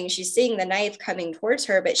happening. She's seeing the knife coming towards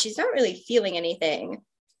her, but she's not really feeling anything.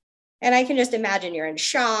 And I can just imagine you're in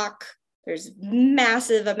shock. There's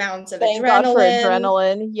massive amounts of Thank God for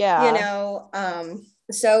adrenaline. Yeah. You know,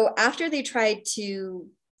 so after they tried to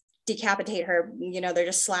decapitate her, you know, they're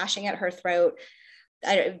just slashing at her throat.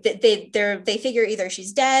 They figure either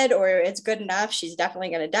she's dead or it's good enough, she's definitely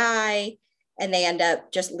going to die, and they end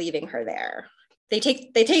up just leaving her there. They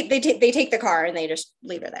take the car and they just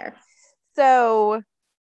leave her there. So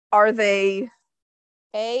are they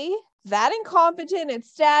that incompetent at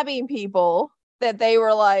stabbing people that they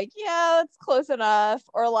were like, yeah, that's close enough?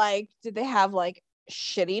 Or like, did they have like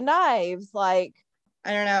shitty knives? Like,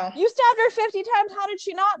 I don't know. You stabbed her 50 times. How did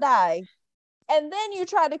she not die? And then you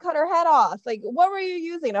tried to cut her head off. Like, what were you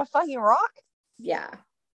using? A fucking rock? Yeah.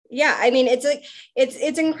 I mean, it's like,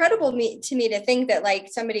 it's incredible to me to think that like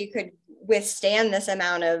somebody could withstand this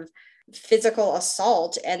amount of physical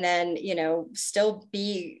assault and then, you know, still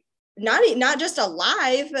be not just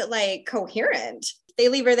alive, but like coherent. They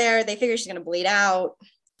leave her there. They figure she's going to bleed out,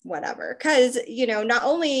 whatever. Because, you know, not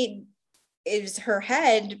only is her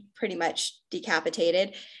head pretty much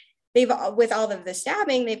decapitated, with all of the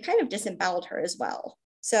stabbing, they've kind of disemboweled her as well.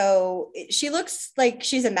 So she looks like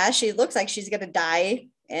she's a mess. She looks like she's going to die.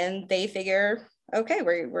 And they figure, okay,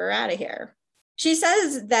 we're out of here. She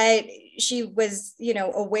says that she was, you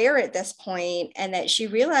know, aware at this point, and that she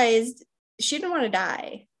realized she didn't want to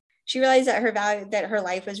die. She realized that her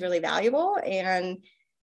life was really valuable, and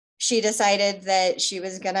she decided that she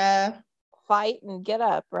was going to fight and get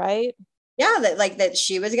up, right? Yeah, that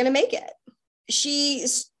she was going to make it. She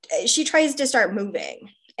tries to start moving,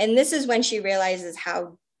 and this is when she realizes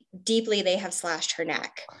how deeply they have slashed her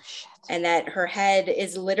neck, and that her head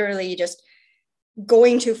is literally just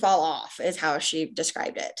going to fall off, is how she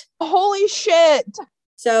described it. Holy shit.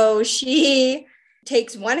 So she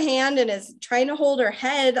takes one hand and is trying to hold her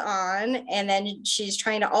head on, and then she's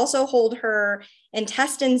trying to also hold her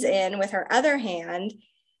intestines in with her other hand,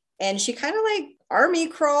 and she kind of like army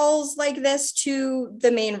crawls like this to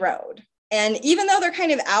the main road. And even though they're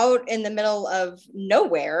kind of out in the middle of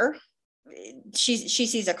nowhere, she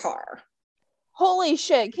sees a car. Holy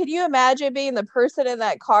shit. Can you imagine being the person in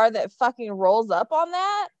that car that fucking rolls up on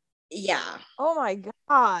that? Yeah. Oh my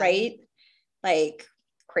God. Right? Like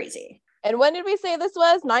crazy. And when did we say this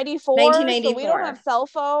was? 94? 1994. So we don't have cell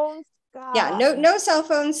phones? God. Yeah, no cell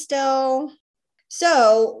phones still.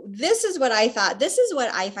 So this is what I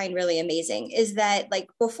find really amazing, is that like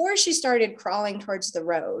before she started crawling towards the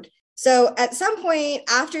road, so at some point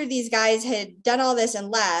after these guys had done all this and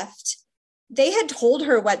left, they had told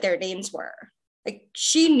her what their names were. Like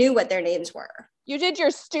she knew what their names were. You did your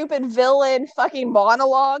stupid villain fucking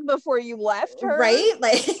monologue before you left her? Right?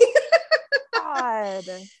 Like God.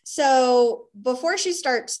 So before she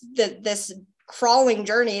starts this crawling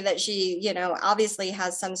journey that she, obviously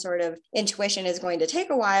has some sort of intuition is going to take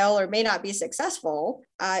a while or may not be successful.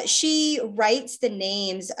 She writes the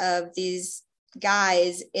names of these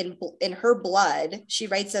guys in her blood. She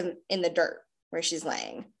writes them in the dirt where she's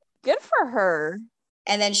laying. Good for her.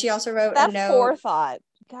 And then she also wrote that a note. Forethought.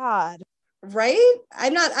 God. Right? I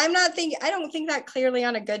don't think that clearly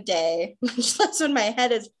on a good day. That's when my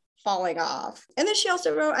head is falling off. And then she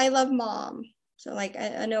also wrote, I love mom. So like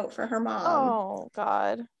a note for her mom. Oh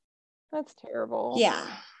God. That's terrible. Yeah.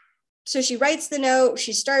 So she writes the note.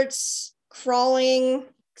 She starts crawling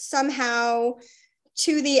somehow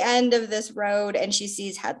to the end of this road and she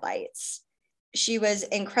sees headlights. She was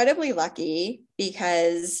incredibly lucky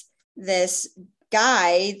because this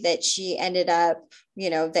guy that she ended up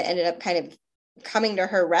kind of coming to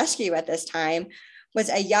her rescue at this time was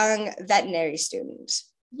a young veterinary student.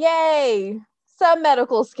 Yay. Some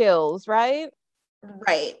medical skills, right?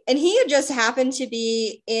 Right. And he had just happened to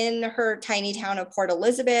be in her tiny town of Port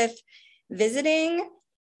Elizabeth visiting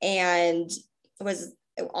and was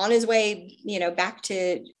on his way, back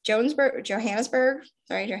to Johannesburg.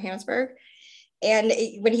 And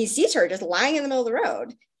when he sees her just lying in the middle of the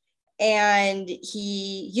road, and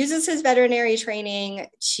he uses his veterinary training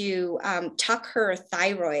to tuck her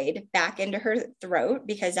thyroid back into her throat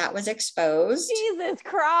because that was exposed. Jesus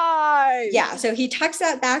Christ. Yeah, so he tucks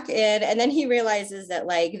that back in and then he realizes that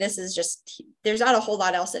like this is just, there's not a whole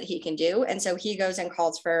lot else that he can do. And so he goes and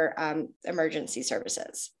calls for emergency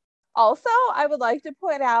services. Also, I would like to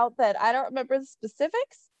point out that I don't remember the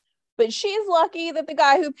specifics, but she's lucky that the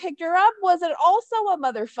guy who picked her up wasn't also a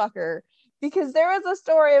motherfucker. Because there was a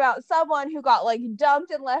story about someone who got like dumped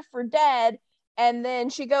and left for dead. And then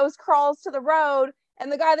she crawls to the road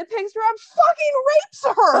and the guy that picks her up fucking rapes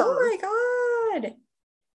her. Oh my God.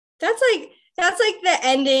 That's like the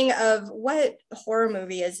ending of what horror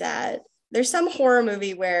movie is that? There's some horror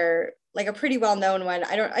movie where like a pretty well-known one.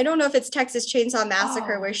 I don't know if it's Texas Chainsaw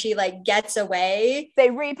Massacre where she like gets away. They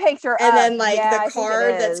repicked her and up. Then like the car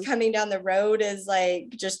that's coming down the road is like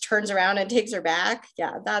just turns around and takes her back.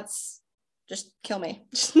 Yeah, that's just kill me.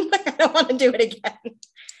 I don't want to do it again.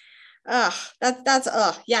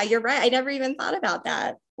 Yeah, you're right. I never even thought about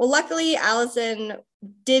that. Well, luckily Allison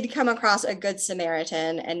did come across a good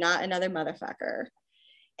Samaritan and not another motherfucker.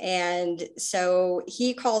 And so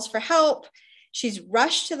he calls for help. She's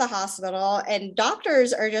rushed to the hospital and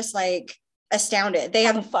doctors are just like astounded. They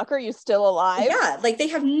have the fuck, are you still alive? Yeah, like they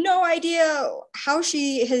have no idea how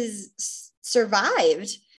she has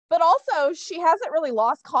survived. But also, she hasn't really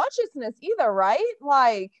lost consciousness either, right?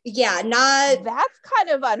 Like, yeah, that's kind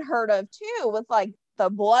of unheard of too, with like the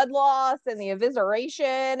blood loss and the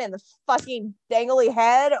evisceration and the fucking dangly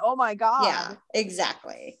head. Oh my God. Yeah,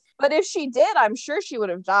 exactly. But if she did, I'm sure she would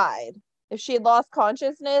have died. If she had lost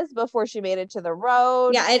consciousness before she made it to the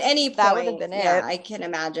road. Yeah, at any point. That would have been it. Yeah, I can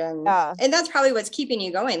imagine. Yeah. And that's probably what's keeping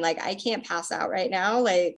you going. Like, I can't pass out right now.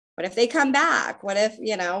 Like, what if they come back? What if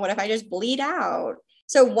I just bleed out?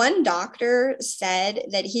 So one doctor said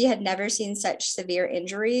that he had never seen such severe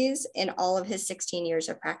injuries in all of his 16 years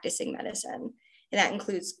of practicing medicine. And that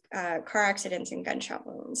includes car accidents and gunshot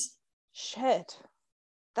wounds. Shit.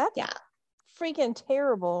 That's freaking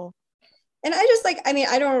terrible. And I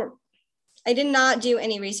did not do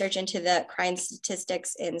any research into the crime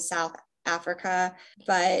statistics in South Africa,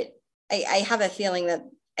 but I have a feeling that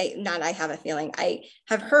I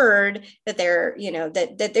have heard that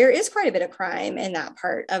that there is quite a bit of crime in that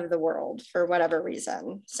part of the world for whatever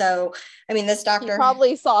reason. So, I mean, this doctor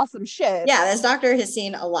probably saw some shit. Yeah, this doctor has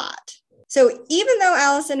seen a lot. So even though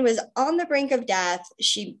Allison was on the brink of death,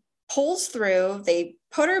 she pulls through. They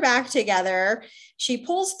put her back together. She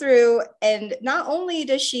pulls through, and not only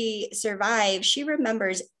does she survive, she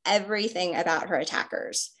remembers everything about her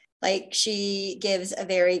attackers. Like, she gives a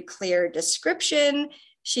very clear description.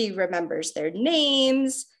 She remembers their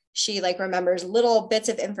names. She remembers little bits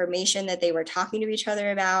of information that they were talking to each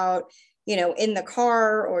other about, in the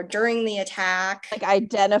car or during the attack. Like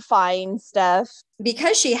identifying stuff.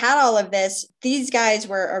 Because she had all of this, these guys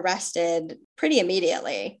were arrested pretty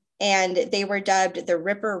immediately. And they were dubbed the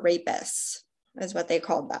Ripper Rapists, is what they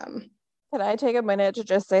called them. Can I take a minute to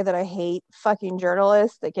just say that I hate fucking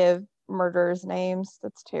journalists that give murderers names?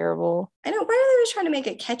 That's terrible. I know. Why are they always trying to make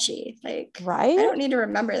it catchy? Right? I don't need to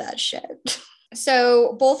remember that shit.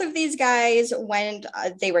 So both of these guys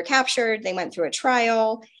they were captured. They went through a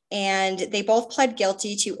trial, and they both pled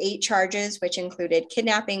guilty to 8 charges, which included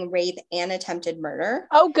kidnapping, rape, and attempted murder.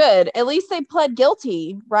 Oh, good. At least they pled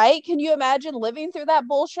guilty, right? Can you imagine living through that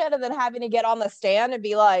bullshit and then having to get on the stand and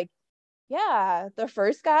be like, Yeah, the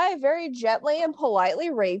first guy very gently and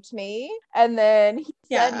politely raped me. And then he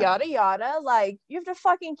said yada yada. Like, you have to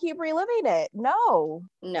fucking keep reliving it. No.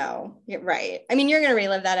 No, you're right. I mean, you're going to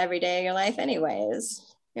relive that every day of your life anyways.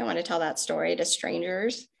 You don't want to tell that story to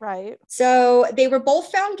strangers. Right. So they were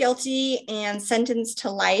both found guilty and sentenced to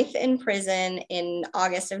life in prison in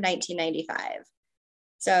August of 1995.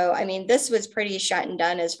 So, I mean, this was pretty shut and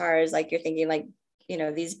done as far as like you're thinking like, you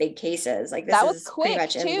know, these big cases. Like this that was is quick, pretty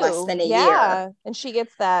much too. in less than a year. And she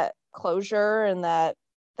gets that closure and that,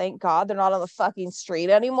 thank God they're not on the fucking street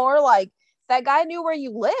anymore. Like, that guy knew where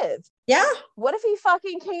you lived. Yeah. What if he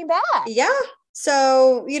fucking came back? Yeah.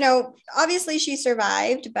 So, you know, obviously she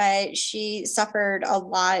survived, but she suffered a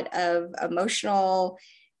lot of emotional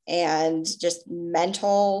and just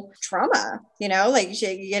mental trauma, you know, like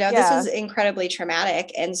she, you know, this was incredibly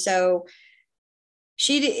traumatic. And so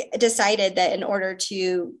she decided that in order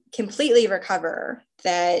to completely recover,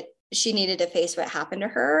 that she needed to face what happened to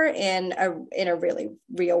her in a really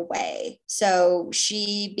real way. So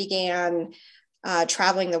she began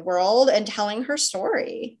traveling the world and telling her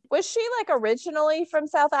story. Was she like originally from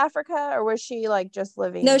South Africa, or was she like just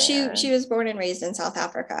living No, there? she was born and raised in South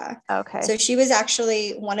Africa. Okay. So she was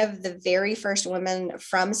actually one of the very first women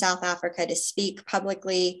from South Africa to speak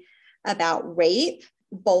publicly about rape,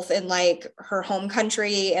 both in like her home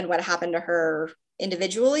country and what happened to her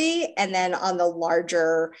individually, and then on the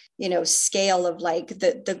larger, you know, scale of like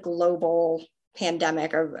the global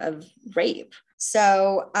pandemic of rape.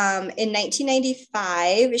 So in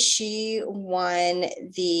 1995, she won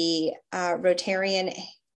the Rotarian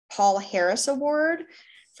Paul Harris Award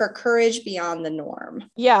for courage beyond the norm.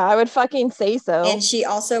 Yeah, I would fucking say so. And she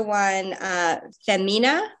also won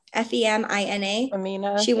Femina, Femina.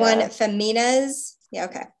 Femina. She won Femina's,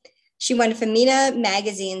 She won Femina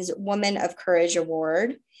Magazine's Woman of Courage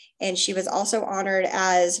Award. And she was also honored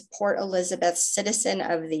as Port Elizabeth's Citizen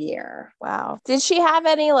of the Year. Wow. Did she have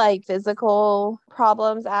any like physical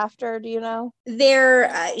problems after? Do you know?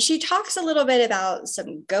 She talks a little bit about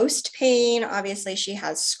some ghost pain. Obviously, she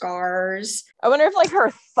has scars. I wonder if like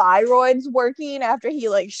her thyroid's working after he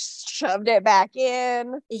like shoved it back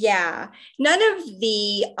in. Yeah. None of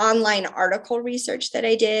the online article research that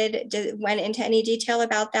I did went into any detail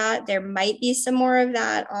about that. There might be some more of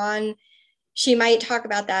that on. She might talk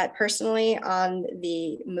about that personally on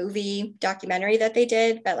the movie documentary that they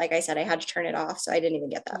did. But like I said, I had to turn it off. So I didn't even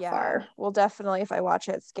get that far. Well, definitely if I watch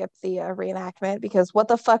it, skip the reenactment, because what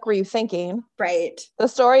the fuck were you thinking? Right. The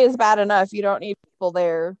story is bad enough. You don't need people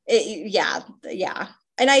there. Yeah.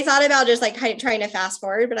 And I thought about just like trying to fast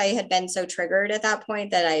forward, but I had been so triggered at that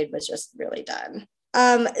point that I was just really done.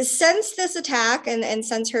 Since this attack and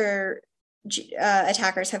since her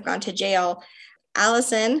attackers have gone to jail,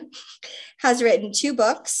 Allison has written 2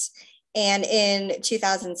 books, and in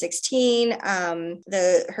 2016,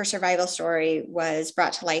 her survival story was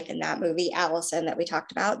brought to life in that movie, Allison, that we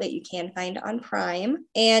talked about, that you can find on Prime.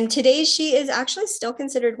 And today she is actually still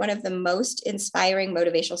considered one of the most inspiring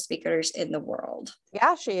motivational speakers in the world.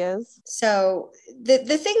 Yeah, she is. So the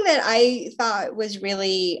thing that I thought was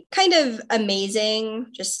really kind of amazing,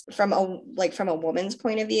 just from a woman's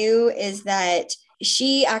point of view, is that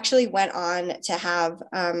she actually went on to have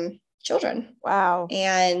children. Wow.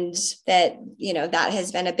 And that, you know, that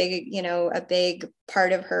has been a big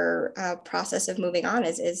part of her process of moving on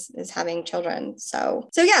is having children. So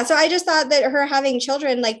I just thought that her having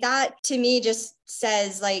children like that, to me, just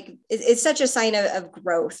says like, it's such a sign of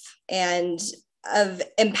growth and of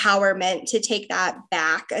empowerment to take that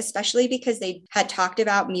back, especially because they had talked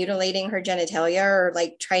about mutilating her genitalia or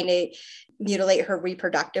like trying to mutilate her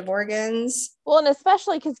reproductive organs. Well, and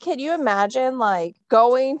especially because can you imagine like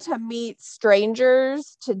going to meet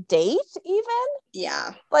strangers to date even?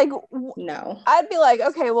 Yeah. Like, no. I'd be like,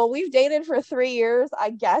 okay, well, we've dated for 3 years. I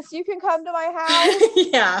guess you can come to my house.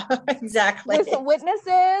 Yeah, exactly. With some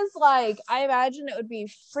witnesses. Like, I imagine it would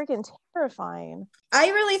be freaking terrifying. I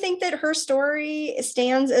really think that her story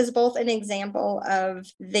stands as both an example of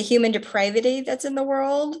the human depravity that's in the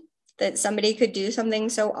world, that somebody could do something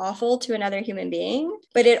so awful to another human being,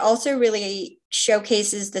 but it also really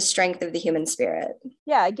showcases the strength of the human spirit.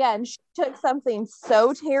 Yeah, again, she took something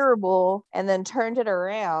so terrible and then turned it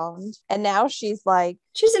around, and now she's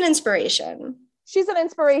an inspiration. She's an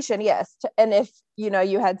inspiration, yes. And if, you know,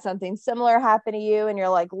 you had something similar happen to you and you're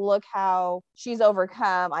like, look how she's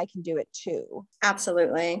overcome, I can do it too.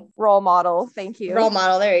 Absolutely. Role model. Thank you. Role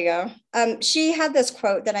model. There you go. She had this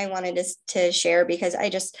quote that I wanted to share because I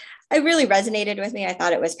really resonated with me. I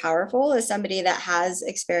thought it was powerful as somebody that has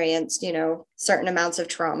experienced, you know, certain amounts of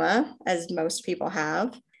trauma, as most people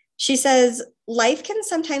have. She says, life can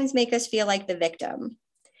sometimes make us feel like the victim.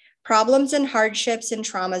 Problems and hardships and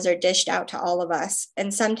traumas are dished out to all of us,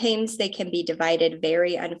 and sometimes they can be divided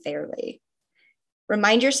very unfairly.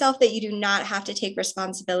 Remind yourself that you do not have to take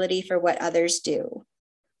responsibility for what others do.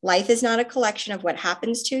 Life is not a collection of what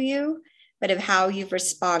happens to you, but of how you've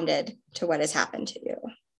responded to what has happened to you.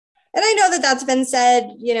 And I know that that's been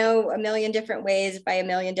said, a million different ways by a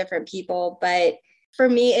million different people, but for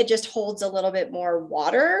me, it just holds a little bit more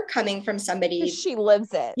water coming from somebody. She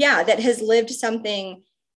lives it. Yeah, that has lived something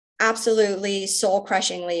absolutely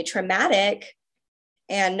soul-crushingly traumatic.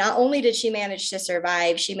 And not only did she manage to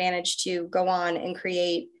survive, she managed to go on and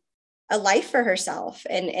create a life for herself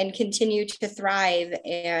and continue to thrive.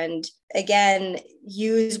 And again,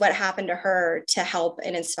 use what happened to her to help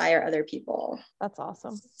and inspire other people. That's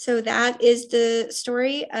awesome. So that is the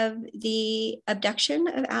story of the abduction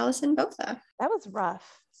of Alison Botha. That was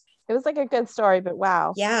rough. It was like a good story, but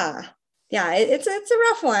wow. Yeah, it's a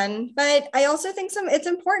rough one, but I also think it's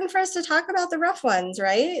important for us to talk about the rough ones,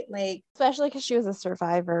 right? Like, especially because she was a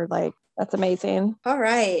survivor. Like, that's amazing. All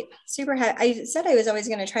right, super. I said I was always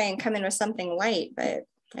going to try and come in with something light, but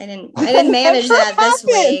I didn't manage that this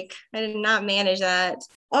week. I did not manage that.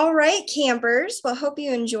 All right, campers. Well, hope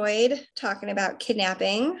you enjoyed talking about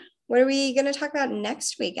kidnapping. What are we going to talk about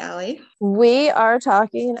next week, Allie? We are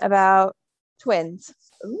talking about twins.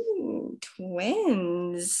 Ooh,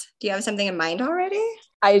 twins. Do you have something in mind already?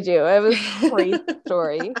 I do. It was a crazy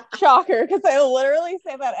story. Shocker, because I literally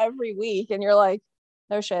say that every week, and you're like,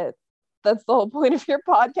 no shit. That's the whole point of your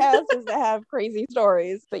podcast, is to have crazy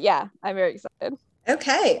stories. But yeah, I'm very excited.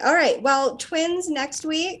 Okay. All right. Well, twins next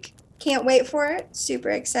week. Can't wait for it.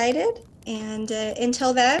 Super excited. And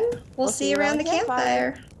until then, we'll see you around the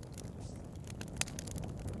campfire.